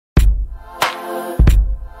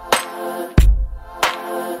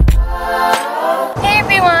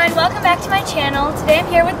channel. Today I'm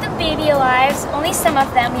here with the Baby Alives, only some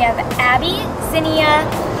of them. We have Abby, Zinnia,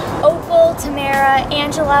 Opal, Tamara,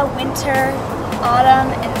 Angela, Winter,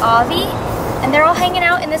 Autumn, and Avi. And they're all hanging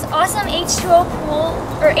out in this awesome H2O pool,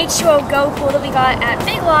 or H2O Go pool that we got at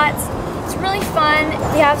Big Lots. It's really fun.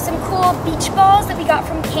 We have some cool beach balls that we got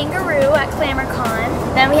from Kangaroo at ClamorCon.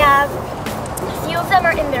 Then we have a few of them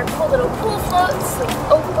are in their cool little pool floats, like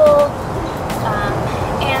Opal,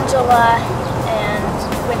 Angela, and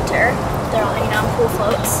Winter. They're all hanging out on pool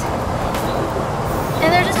floats.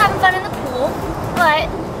 And they're just having fun in the pool. But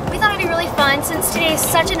we thought it'd be really fun, since today is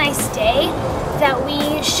such a nice day, that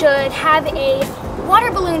we should have a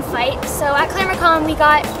water balloon fight. So at ClamorCon we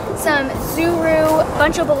got some Zuru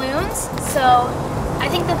bunch of balloons. So I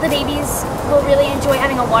think that the babies will really enjoy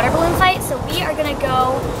having a water balloon fight. So we are gonna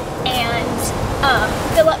go and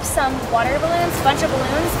fill up some water balloons, a bunch of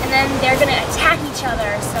balloons, and then they're gonna attack each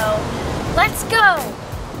other. So let's go.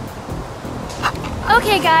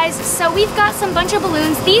 Okay guys, so we've got some bunch of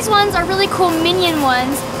balloons. These ones are really cool Minion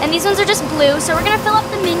ones, and these ones are just blue. So we're gonna fill up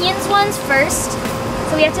the Minions ones first.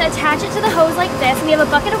 So we have to attach it to the hose like this, and we have a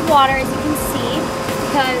bucket of water, as you can see,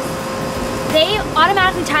 because they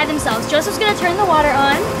automatically tie themselves. Joseph's gonna turn the water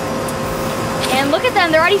on, and look at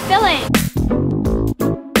them, they're already filling.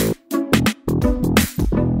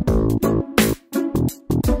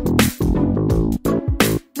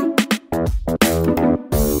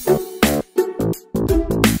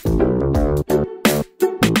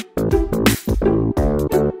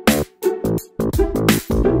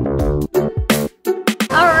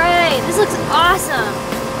 Awesome.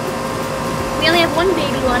 We only have one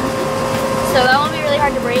baby one, so that won't be really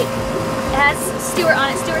hard to break. It has Stuart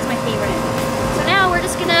on it. Stuart's my favorite. So now we're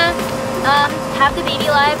just gonna have the Baby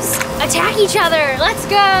Alives attack each other. Let's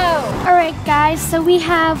go. All right, guys. So we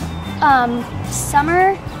have Autumn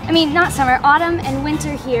and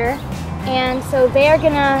Winter here, and so they are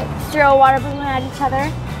gonna throw a water balloon at each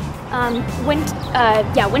other.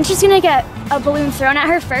 Winter's gonna get a balloon thrown at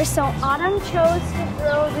her first. So Autumn chose to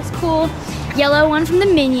throw this cool yellow one from the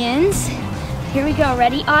Minions. Here we go.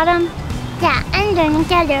 Ready, Autumn? Yeah, I'm gonna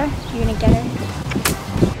get her. You're gonna get her?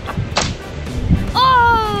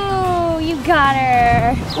 Oh, you got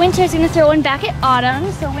her. Winter's gonna throw one back at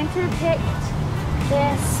Autumn. So Winter picked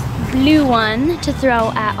this blue one to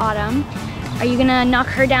throw at Autumn. Are you gonna knock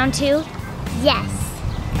her down too? Yes.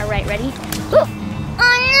 All right, ready? Ooh.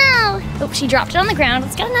 Oh no! Oh, she dropped it on the ground.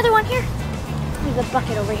 Let's get another one here. Leave the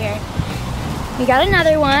bucket over here. We got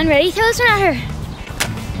another one. Ready? Throw this one at her.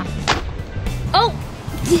 Oh!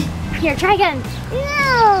 Here, try again.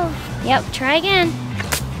 No! Yep, try again.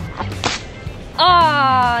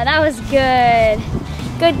 Oh, that was good.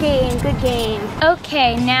 Good game, good game.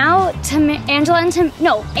 Okay, now Angela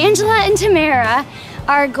and Tamara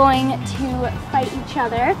are going to fight each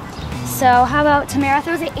other. So how about Tamara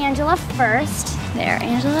throws at Angela first. There,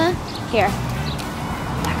 Angela. Here.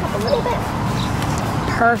 Back up a little bit.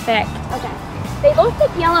 Perfect. Okay. They both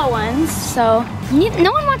pick yellow ones, so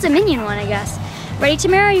no one wants a Minion one, I guess. Ready,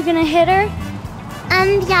 Tamara? Are you gonna hit her?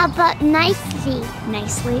 Yeah, but nicely.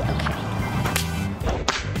 Nicely? Okay.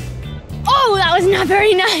 Oh, that was not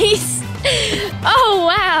very nice. Oh,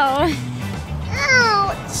 wow.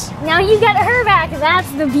 Ouch. Now you get her back. That's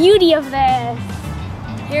the beauty of this.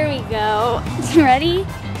 Here we go. Ready?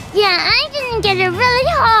 Yeah, I didn't get it really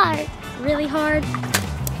hard. Really hard?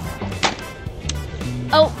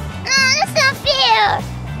 Oh. That's not fair.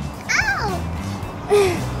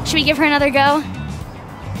 Ow. Should we give her another go?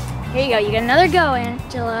 Here you go. You get another go,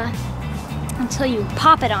 Angela. Until you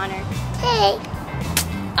pop it on her. Hey.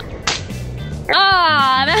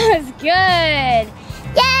 Ah, that was good.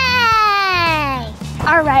 Yay!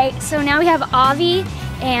 All right, so now we have Avi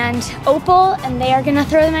and Opal, and they are gonna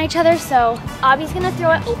throw them at each other. So Avi's gonna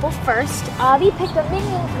throw at Opal first. Avi picked a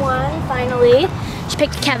Minions one, finally. She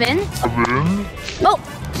picked Kevin. Oh!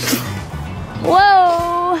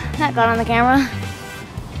 Whoa! That got on the camera.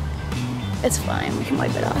 It's fine, we can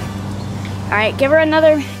wipe it off. All right, give her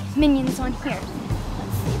another Minions one here.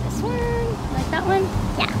 Let's see this one, like that one?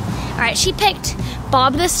 Yeah. All right, she picked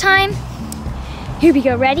Bob this time. Here we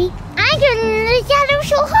go, ready? I couldn't get her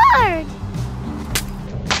so hard.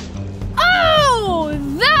 Oh,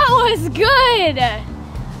 that was good.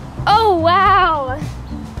 Oh, wow.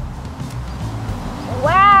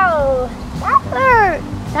 Wow, that hurt.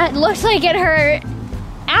 That looks like it hurt.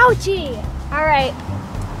 Ouchie. All right,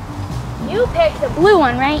 you picked the blue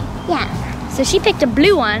one, right? Yeah. So she picked a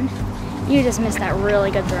blue one. You just missed that really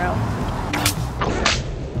good throw.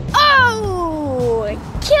 Oh,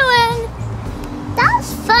 killing. That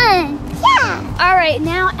was fun. Yeah. All right,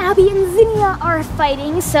 now Abby and Zinnia are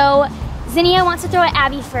fighting. So Zinnia wants to throw at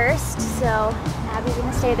Abby first, so Abby's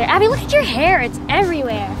gonna stay there. Abby, look at your hair, it's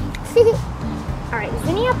everywhere. All right,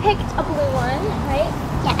 Zinnia picked a blue one, right?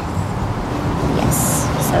 Yes.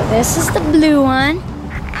 Yes, so this is the blue one.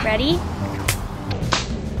 Ready?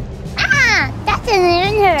 Ah, that didn't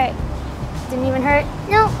even hurt. Didn't even hurt?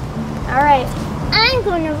 No, All right, I'm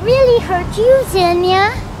gonna really hurt you,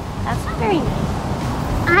 Zinnia. that's not very nice.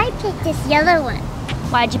 I picked this yellow one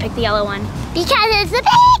Why'd you pick the yellow one? because it's the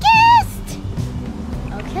biggest.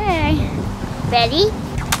 Okay. Ready?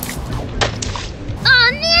 Oh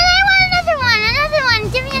man, I want another one.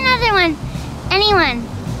 Give me another one. Anyone.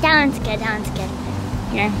 That one's good,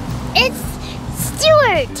 Here. It's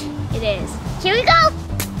Stuart. It is. Here we go.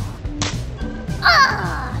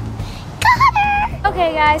 Ah, got her.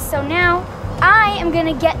 Okay guys, so now I am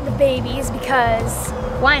gonna get the babies because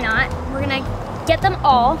why not? We're gonna get them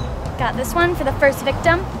all. Got this one for the first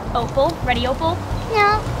victim, Opal. Ready, Opal?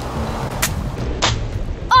 No.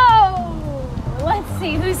 Oh, let's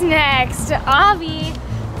see who's next. Avi.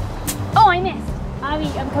 Oh, I missed. Avi,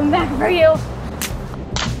 I'm coming back for you.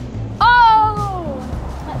 Oh,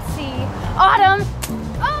 let's see. Autumn.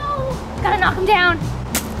 Oh, gotta knock him down.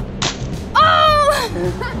 Oh,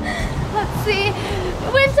 let's see.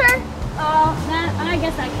 Winter. Oh, I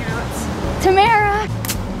guess that counts. Tamara.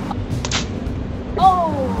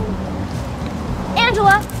 Oh,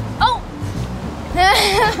 Angela. Oh.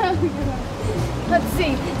 Let's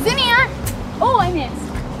see. Zinnia. Oh, I missed.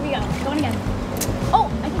 Here we go. Going again. Oh,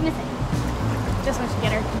 I keep missing. Just want to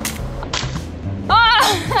get her. Oh,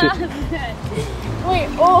 good. Wait.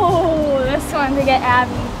 Oh, this one to get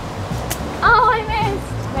Abby. Oh, I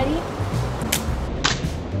missed. Ready?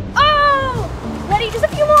 Oh, ready? Just a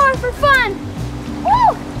few more for fun.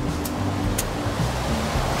 Woo!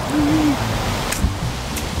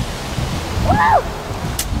 Woo!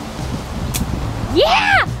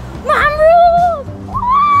 Yeah! Mom rules!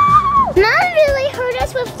 Woo! Mom really hurt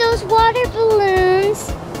us with those water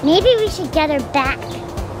balloons. Maybe we should get her back.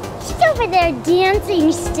 She's over there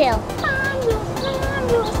dancing still. Mom rules.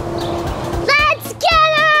 Let's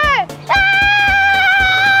get her!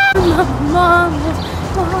 Ah! Mom rules.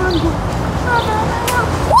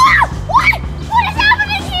 Whoa! What? What is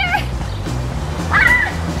happening here?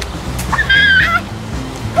 Ah! Ah!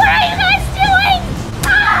 What are you guys doing?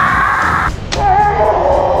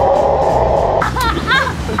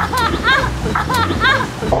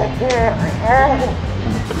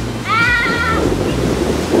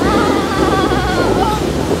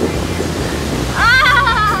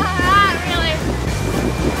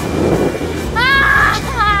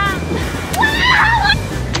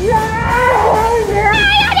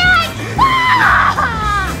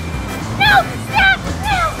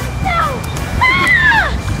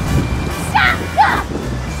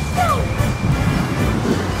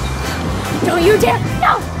 Don't you dare!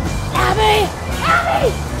 No! Abby! Abby!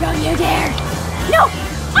 Don't you dare! No!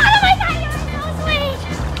 Autumn, I thought you were so sweet!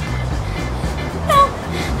 No!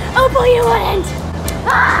 Opal, you wouldn't!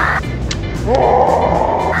 Ah!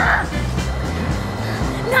 Ah!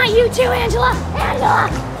 Not you too, Angela! Angela!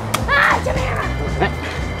 Ah, Tamara!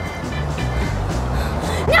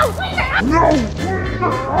 No!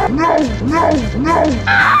 No!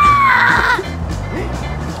 Ah!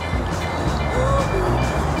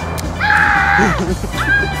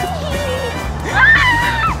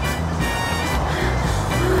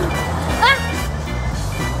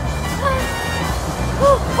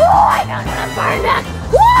 Oh, I don't want to burn back.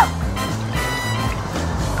 Woo!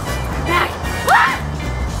 Back. Ah!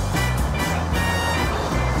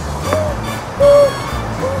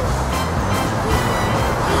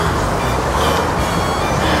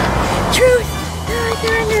 Truth.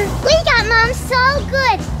 We got Mom so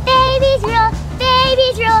good. Babies rule,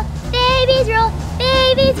 babies rule, babies rule,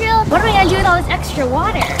 babies rule. What are we gonna do with all this extra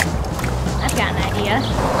water? I've got an idea.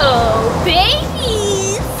 Oh,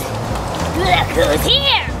 babies! Look who's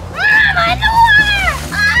here! Mom, I'm the water!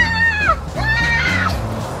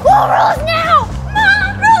 Who rules now?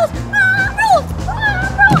 Mom rules! Mom rules!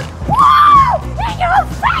 Mom rules! Whoa! In your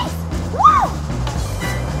face! Whoa!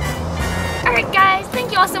 Alright guys, thank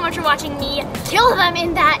you all so much for watching me kill them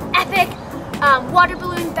in that epic water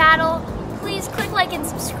balloon battle. Please click like and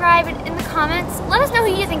subscribe in the comments. Let us know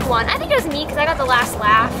who you think won. I think it was me because I got the last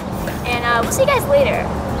laugh. And we'll see you guys later.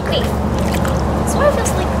 Wait, this water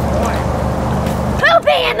feels like warm.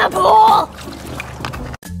 Pooping in the pool!